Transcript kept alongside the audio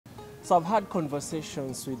So I've had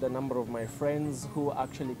conversations with a number of my friends who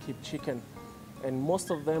actually keep chicken, and most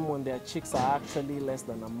of them, when their chicks are actually less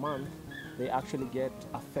than a month, they actually get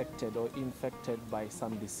affected or infected by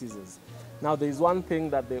some diseases. Now there's one thing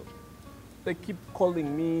that they keep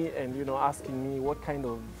calling me and asking me what kind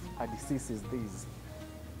of a disease is this.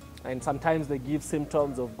 And sometimes they give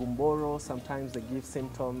symptoms of Gumboro, sometimes they give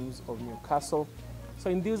symptoms of Newcastle. So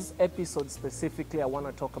in this episode specifically, I want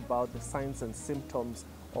to talk about the signs and symptoms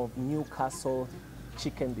of Newcastle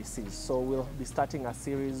chicken disease. So we'll be starting a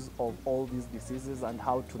series of all these diseases and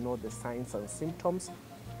how to know the signs and symptoms,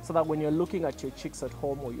 so that when you're looking at your chicks at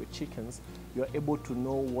home or your chickens, you're able to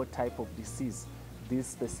know what type of disease this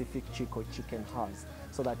specific chick or chicken has,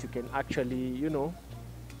 so that you can actually,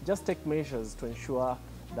 just take measures to ensure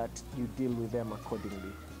that you deal with them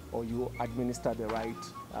accordingly, or you administer the right,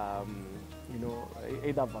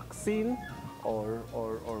 either vaccine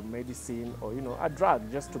or medicine, or a drug,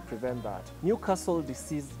 just to prevent that. Newcastle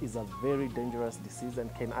disease is a very dangerous disease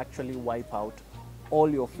and can actually wipe out all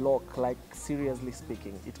your flock. Like, seriously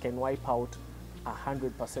speaking, it can wipe out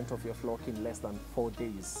 100% of your flock in less than 4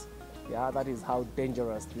 days. Yeah, that is how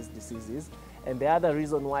dangerous this disease is. And the other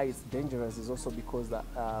reason why it's dangerous is also because that,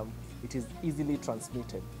 it is easily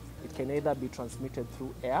transmitted. It can either be transmitted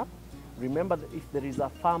through air. Remember that if there is a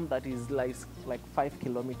farm that is like 5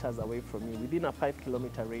 kilometers away from you, within a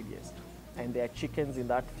 5-kilometer radius, and there are chickens in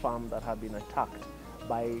that farm that have been attacked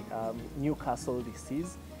by Newcastle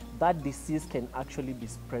disease, that disease can actually be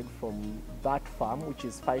spread from that farm, which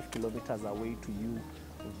is 5 kilometers away, to you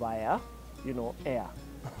via, air.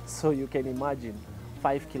 So you can imagine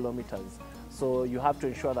 5 kilometers. So you have to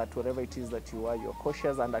ensure that wherever it is that you are, you're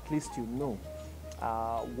cautious, and at least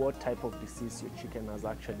what type of disease your chicken has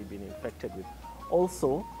actually been infected with.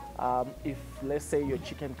 Also, if, let's say, your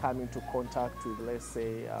chicken come into contact with, let's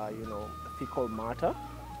say, fecal matter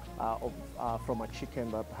from a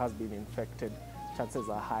chicken that has been infected, chances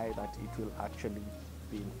are high that it will actually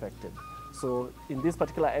be infected. So in this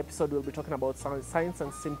particular episode, we'll be talking about some signs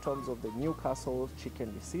and symptoms of the Newcastle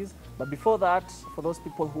chicken disease. But before that, for those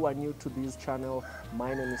people who are new to this channel,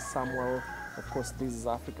 my name is Samuel. Of course, this is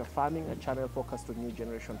Africa Farming, a channel focused on new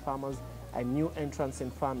generation farmers and new entrants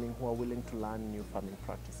in farming who are willing to learn new farming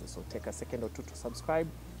practices. So take a second or two to subscribe,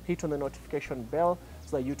 hit on the notification bell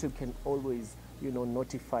so that YouTube can always,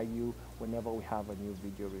 notify you whenever we have a new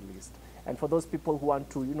video released. And for those people who want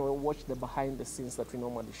to, watch the behind the scenes that we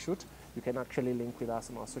normally shoot, you can actually link with us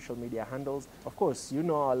on our social media handles. Of course,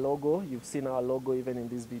 our logo. You've seen our logo even in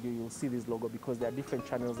this video. You'll see this logo because there are different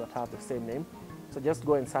channels that have the same name. So just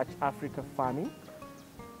go and search Africa Farming,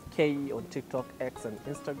 KE on TikTok, X and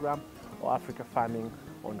Instagram, or Africa Farming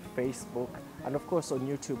on Facebook. And of course on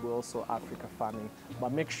YouTube, we're also Africa Farming.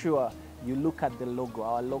 But make sure you look at the logo.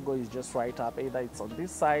 Our logo is just right up. Either it's on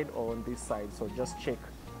this side or on this side. So just check.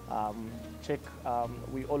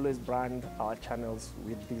 We always brand our channels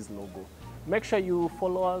with this logo. Make sure you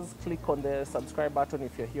follow us. Click on the subscribe button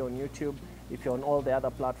if you're here on YouTube. If you're on all the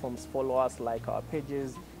other platforms, follow us, like our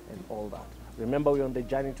pages and all that. Remember, we're on the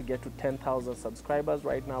journey to get to 10,000 subscribers.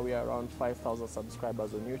 Right now we are around 5,000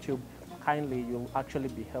 subscribers on YouTube. Kindly, you'll actually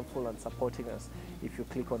be helpful and supporting us if you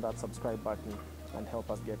click on that subscribe button and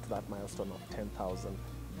help us get to that milestone of 10,000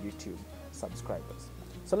 YouTube subscribers.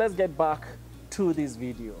 So let's get back to this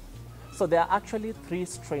video. So there are actually 3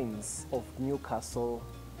 strains of Newcastle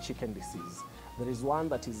chicken disease. There is one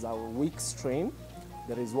that is a weak strain,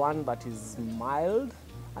 there is one that is mild,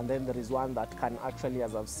 and then there is one that can actually,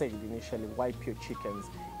 as I've said initially, wipe your chickens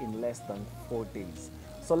in less than 4 days.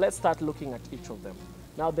 So let's start looking at each of them.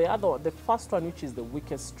 Now the first one, which is the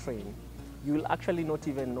weakest strain, you will actually not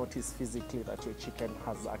even notice physically that your chicken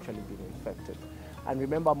has actually been infected. And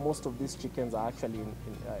remember, most of these chickens are actually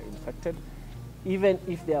infected, even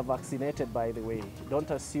if they are vaccinated, by the way. Don't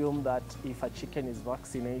assume that if a chicken is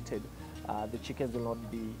vaccinated, the chickens will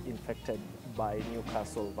not be infected by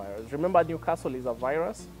Newcastle virus. Remember, Newcastle is a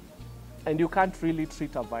virus, and you can't really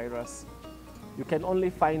treat a virus. You can only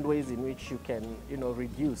find ways in which you can,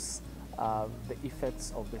 reduce the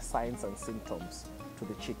effects of the signs and symptoms to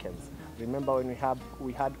the chickens. Remember, when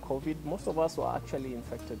we had COVID, most of us were actually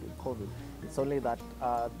infected with COVID. It's only that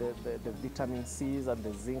the vitamin C's and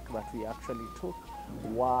the zinc that we actually took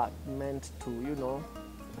were meant to,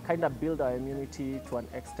 kind of build our immunity to an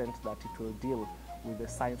extent that it will deal with the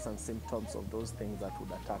signs and symptoms of those things that would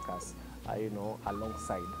attack us,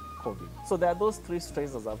 alongside COVID. So there are those 3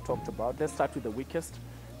 strains as I've talked about. Let's start with the weakest.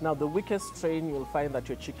 Now, the weakest strain, you'll find that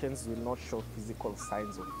your chickens will not show physical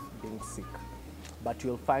signs of being sick, but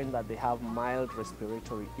you'll find that they have mild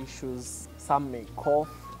respiratory issues. Some may cough.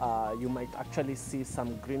 You might actually see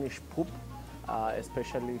some greenish poop.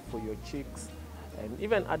 especially for your chicks. And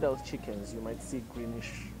even adult chickens, you might see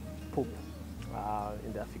greenish poop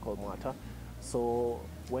in their fecal matter. So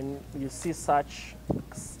when you see such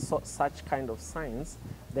kind of signs,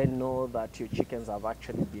 then know that your chickens have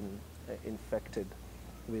actually been infected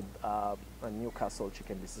with a Newcastle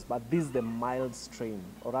chicken disease. But this is the mild strain,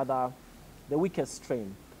 or rather the weakest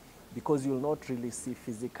strain, because you'll not really see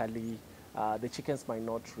physically, the chickens might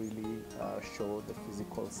not really show the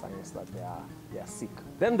physical signs that they are sick.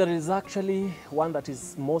 Then there is actually one that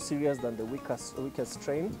is more serious than the weakest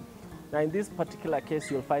strain. Now in this particular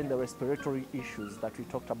case, you'll find the respiratory issues that we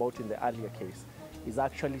talked about in the earlier case is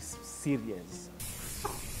actually serious.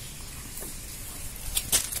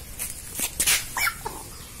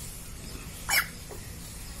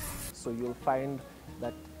 So you'll find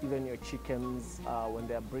that even your chickens, when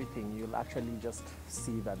they're breathing, you'll actually just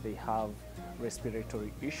see that they have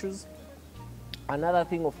respiratory issues. Another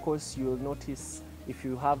thing, of course, you'll notice if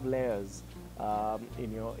you have layers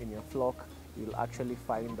in your flock, you'll actually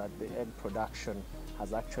find that the egg production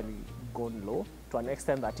has actually gone low to an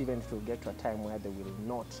extent that even it will get to a time where they will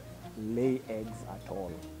not lay eggs at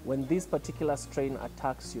all. When this particular strain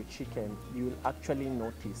attacks your chicken, you will actually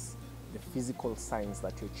notice the physical signs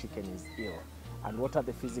that your chicken is ill. And what are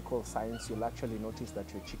the physical signs? You'll actually notice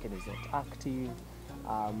that your chicken is not active.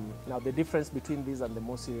 Now the difference between this and the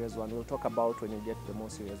more serious one, we'll talk about when you get to the more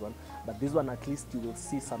serious one, but this one at least you will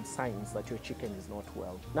see some signs that your chicken is not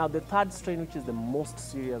well. Now the third strain, which is the most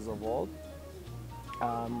serious of all,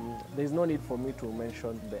 there's no need for me to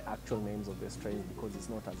mention the actual names of the strains because it's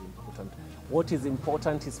not as important. What is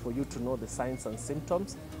important is for you to know the signs and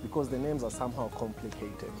symptoms because the names are somehow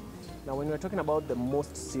complicated. Now when we're talking about the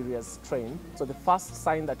most serious strain, so the first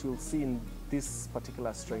sign that you'll see in this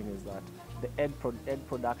particular strain is that the egg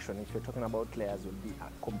production, if you're talking about layers, will be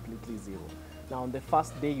completely zero. Now on the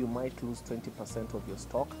first day you might lose 20% of your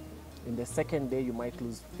stock. In the second day you might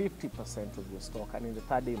lose 50% of your stock, and in the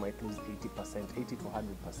third day you might lose 80%, 80 to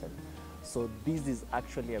 100%. So this is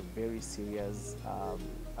actually a very serious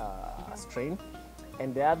strain.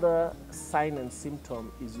 And the other sign and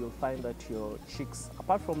symptom is you'll find that your chicks,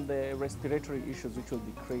 apart from the respiratory issues which will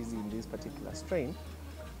be crazy in this particular strain,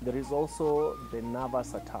 there is also the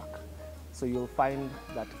nervous attack. So you'll find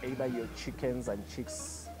that either your chickens and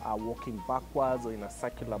chicks are walking backwards or in a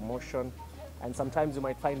circular motion, and sometimes you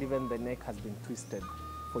might find even the neck has been twisted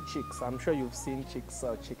for chicks. I'm sure you've seen chicks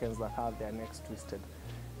or chickens that have their necks twisted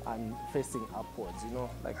and facing upwards, you know,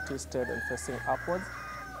 like twisted and facing upwards.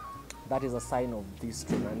 That is a sign of this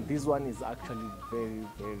strain, and this one is actually very,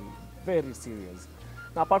 very, very serious.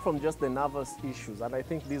 Now, apart from just the nervous issues, and I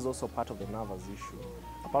think this is also part of the nervous issue,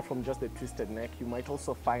 apart from just the twisted neck, you might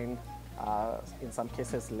also find, in some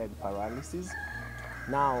cases, leg paralysis.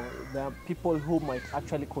 Now, there are people who might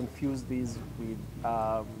actually confuse these with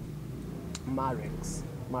Marek's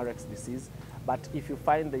disease. But if you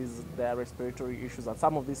find there are respiratory issues and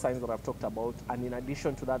some of these signs that I've talked about, and in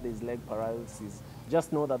addition to that there's leg paralysis,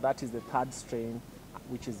 just know that that is the third strain,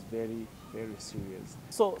 which is very, very serious.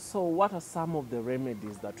 So what are some of the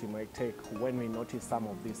remedies that we might take when we notice some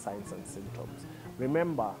of these signs and symptoms?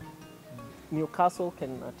 Remember, Newcastle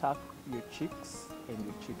can attack your chicks and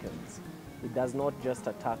your chickens. It does not just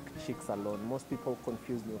attack chicks alone. Most people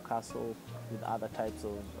confuse Newcastle with other types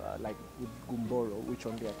of, like with Gumboro, which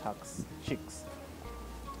only attacks chicks.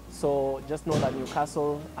 So just know that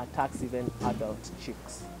Newcastle attacks even adult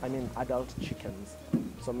chickens.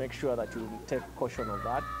 So make sure that you take caution of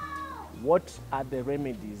that. What are the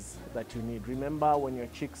remedies that you need? Remember when your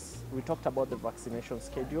chicks, we talked about the vaccination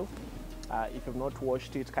schedule. If you've not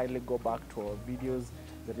watched it, kindly go back to our videos.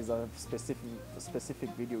 There is a specific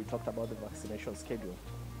video we talked about the vaccination schedule.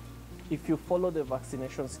 If you follow the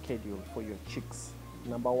vaccination schedule for your chicks,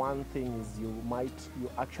 number one thing is you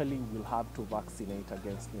actually will have to vaccinate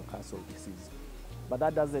against Newcastle disease. But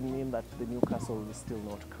that doesn't mean that the Newcastle will still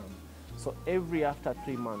not come. So every after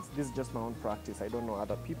 3 months, this is just my own practice, I don't know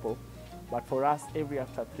other people, but for us, every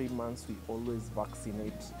after 3 months, we always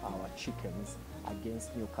vaccinate our chickens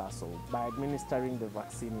against Newcastle by administering the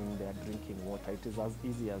vaccine in their drinking water. It is as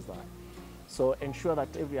easy as that. So ensure that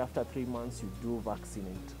every after 3 months you do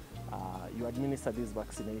vaccinate. You administer this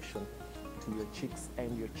vaccination to your chicks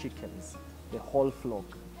and your chickens, the whole flock.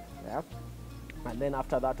 Yeah? And then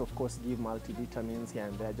after that, of course, give multivitamins here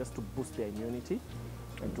and there just to boost their immunity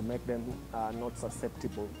and to make them not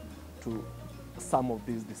susceptible to some of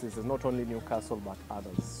these diseases, not only Newcastle but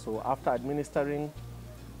others. So after administering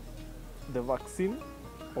the vaccine,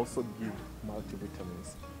 also give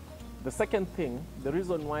multivitamins. The second thing, the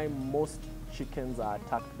reason why most chickens are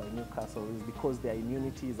attacked by Newcastle is because their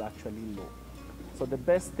immunity is actually low. So the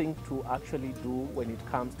best thing to actually do when it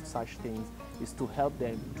comes to such things is to help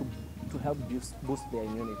them to help boost their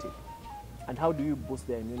immunity. And how do you boost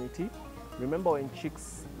their immunity? Remember, when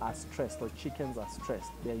chicks are stressed or chickens are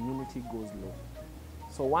stressed, their immunity goes low.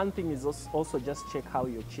 So one thing is also just check how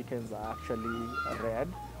your chickens are actually reared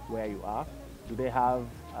where you are. Do they have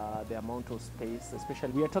the amount of space?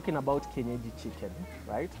 Especially, we are talking about Kienyeji chicken,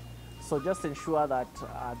 right? So just ensure that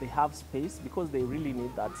they have space, because they really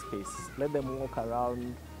need that space. Let them walk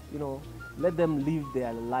around, you know, let them live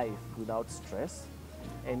their life without stress.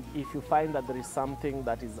 And if you find that there is something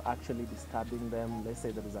that is actually disturbing them, let's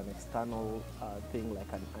say there is an external thing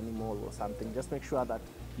like an animal or something, just make sure that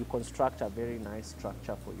you construct a very nice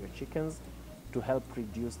structure for your chickens to help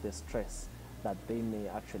reduce the stress that they may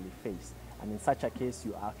actually face. And in such a case,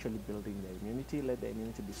 you are actually building their immunity. Let the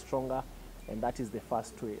immunity be stronger, and that is the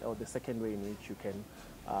first way, or the second way in which you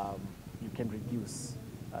can reduce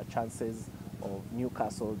chances of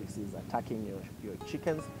Newcastle disease attacking your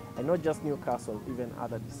chickens, and not just Newcastle, even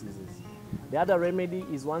other diseases. The other remedy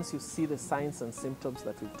is, once you see the signs and symptoms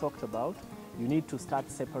that we've talked about, you need to start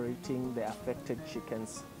separating the affected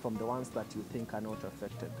chickens from the ones that you think are not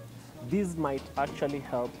affected. These might actually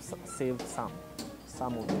help save some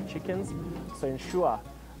of the chickens. So ensure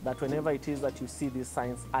that whenever it is that you see these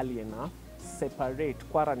signs early enough, separate,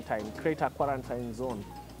 quarantine, create a quarantine zone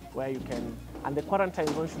where you can, and the quarantine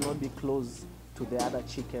zone should not be close to the other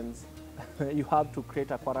chickens. You have to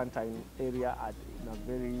create a quarantine area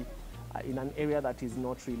in an area that is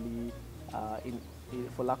not really,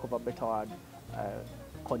 for lack of a better word,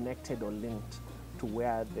 connected or linked to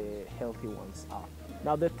where the healthy ones are.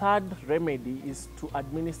 Now, the third remedy is to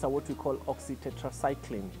administer what we call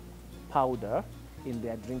oxytetracycline powder in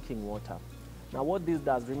their drinking water. Now, what this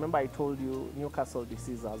does, remember I told you Newcastle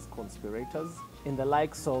disease has conspirators in the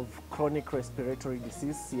likes of chronic respiratory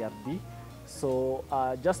disease, CRD. So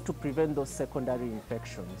just to prevent those secondary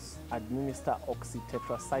infections, administer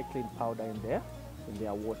oxytetracycline powder in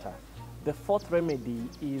their water. The fourth remedy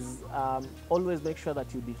is always make sure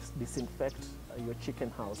that you disinfect your chicken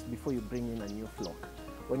house before you bring in a new flock.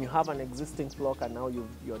 When you have an existing flock and now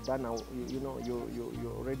you're done,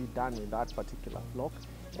 you're already done with that particular flock,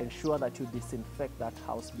 ensure that you disinfect that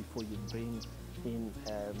house before you bring in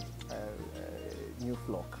a new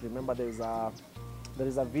flock. Remember, there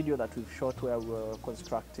is a video that we've shot where we're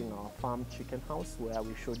constructing our farm chicken house, where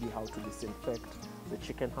we showed you how to disinfect the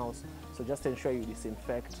chicken house. So just ensure you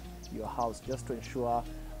disinfect your house, just to ensure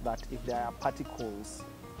that if there are particles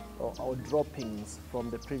or droppings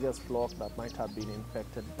from the previous flock that might have been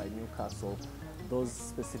infected by Newcastle, those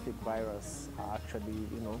specific virus are actually,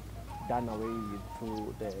 done away with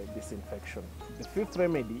through the disinfection. The fifth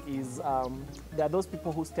remedy is there are those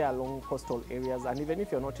people who stay along coastal areas, and even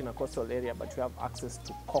if you're not in a coastal area but you have access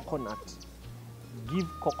to coconut, give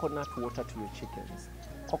coconut water to your chickens.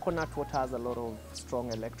 Coconut water has a lot of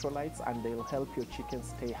strong electrolytes, and they'll help your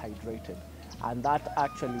chickens stay hydrated, and that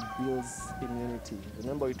actually builds immunity.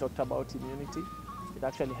 Remember, we talked about immunity? It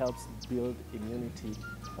actually helps build immunity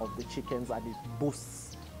of the chickens, and it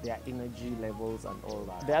boosts their energy levels and all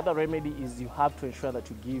that. The other remedy is you have to ensure that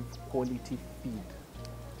you give quality feed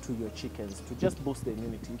to your chickens to just boost the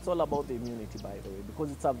immunity. It's all about the immunity, by the way,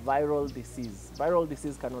 because it's a viral disease. Viral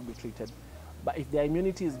disease cannot be treated, but if their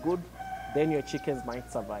immunity is good, then your chickens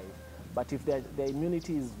might survive. But if their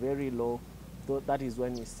immunity is very low, that is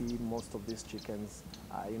when we see most of these chickens,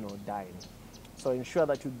 dying. So ensure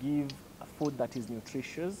that you give food that is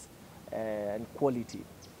nutritious and quality.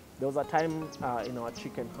 There was a time in our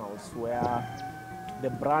chicken house where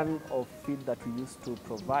the brand of feed that we used to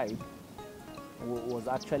provide was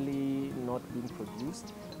actually not being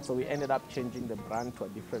produced. So we ended up changing the brand to a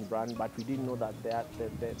different brand, but we didn't know that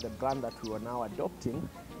the brand that we were now adopting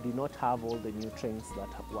did not have all the nutrients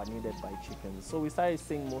that were needed by chickens. So we started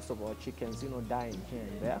seeing most of our chickens, dying here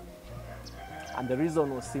and there. And the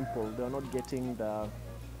reason was simple. They were not getting the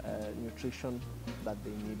nutrition that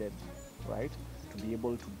they needed, right, to be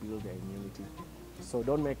able to build their immunity. So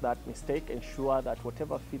don't make that mistake. Ensure that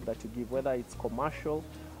whatever feed that you give, whether it's commercial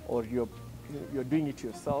or you're doing it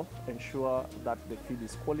yourself, ensure that the feed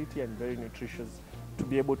is quality and very nutritious to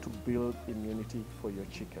be able to build immunity for your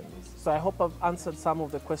chickens. So I hope I've answered some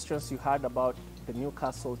of the questions you had about the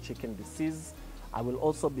Newcastle chicken disease. I will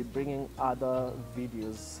also be bringing other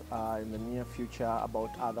videos in the near future about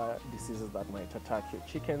other diseases that might attack your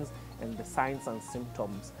chickens and the signs and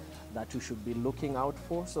symptoms that you should be looking out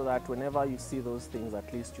for, so that whenever you see those things,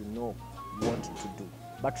 at least you know what to do.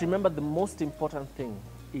 But remember, the most important thing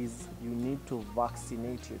is you need to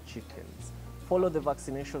vaccinate your chickens. Follow the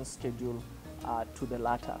vaccination schedule to the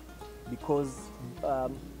latter. because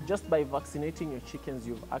just by vaccinating your chickens,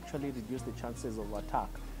 you've actually reduced the chances of attack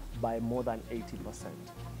by more than 80%.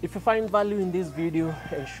 If you find value in this video,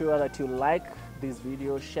 ensure that you like this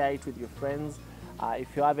video, share it with your friends.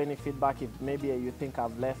 If you have any feedback, if maybe you think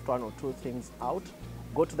I've left one or two things out,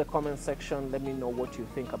 go to the comment section. Let me know what you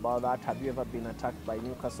think about that. Have you ever been attacked by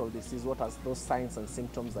Newcastle disease? What are those signs and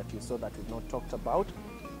symptoms that you saw that we've not talked about?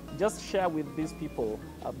 Just share with these people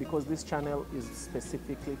because this channel is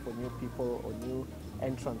specifically for new people or new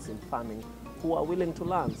entrants in farming who are willing to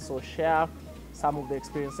learn. So share some of the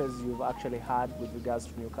experiences you've actually had with regards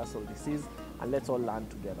to Newcastle disease, and let's all learn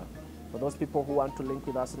together. For those people who want to link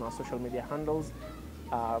with us on our social media handles,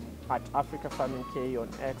 at Africa Farming K on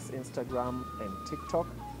X, Instagram, and TikTok.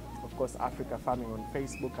 Of course, Africa Farming on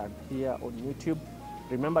Facebook and here on YouTube.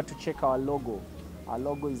 Remember to check our logo. Our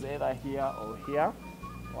logo is either here or here,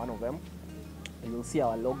 one of them. You'll see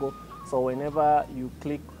our logo. So whenever you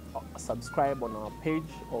click subscribe on our page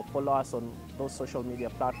or follow us on those social media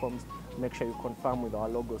platforms, make sure you confirm with our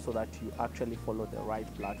logo so that you actually follow the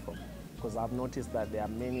right platform. Because I've noticed that there are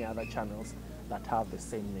many other channels that have the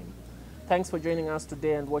same name. Thanks for joining us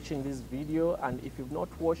today and watching this video. And if you've not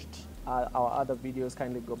watched our other videos,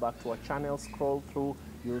 kindly go back to our channel, scroll through,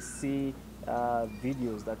 you'll see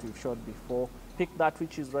videos that we've shot before. Pick that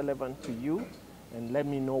which is relevant to you and let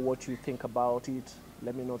me know what you think about it.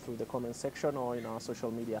 Let me know through the comment section or in our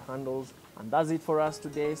social media handles. And that's it for us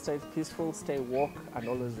today. Stay peaceful, stay woke, and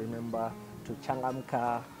always remember to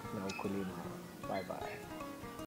changamka na ukulima. Bye bye.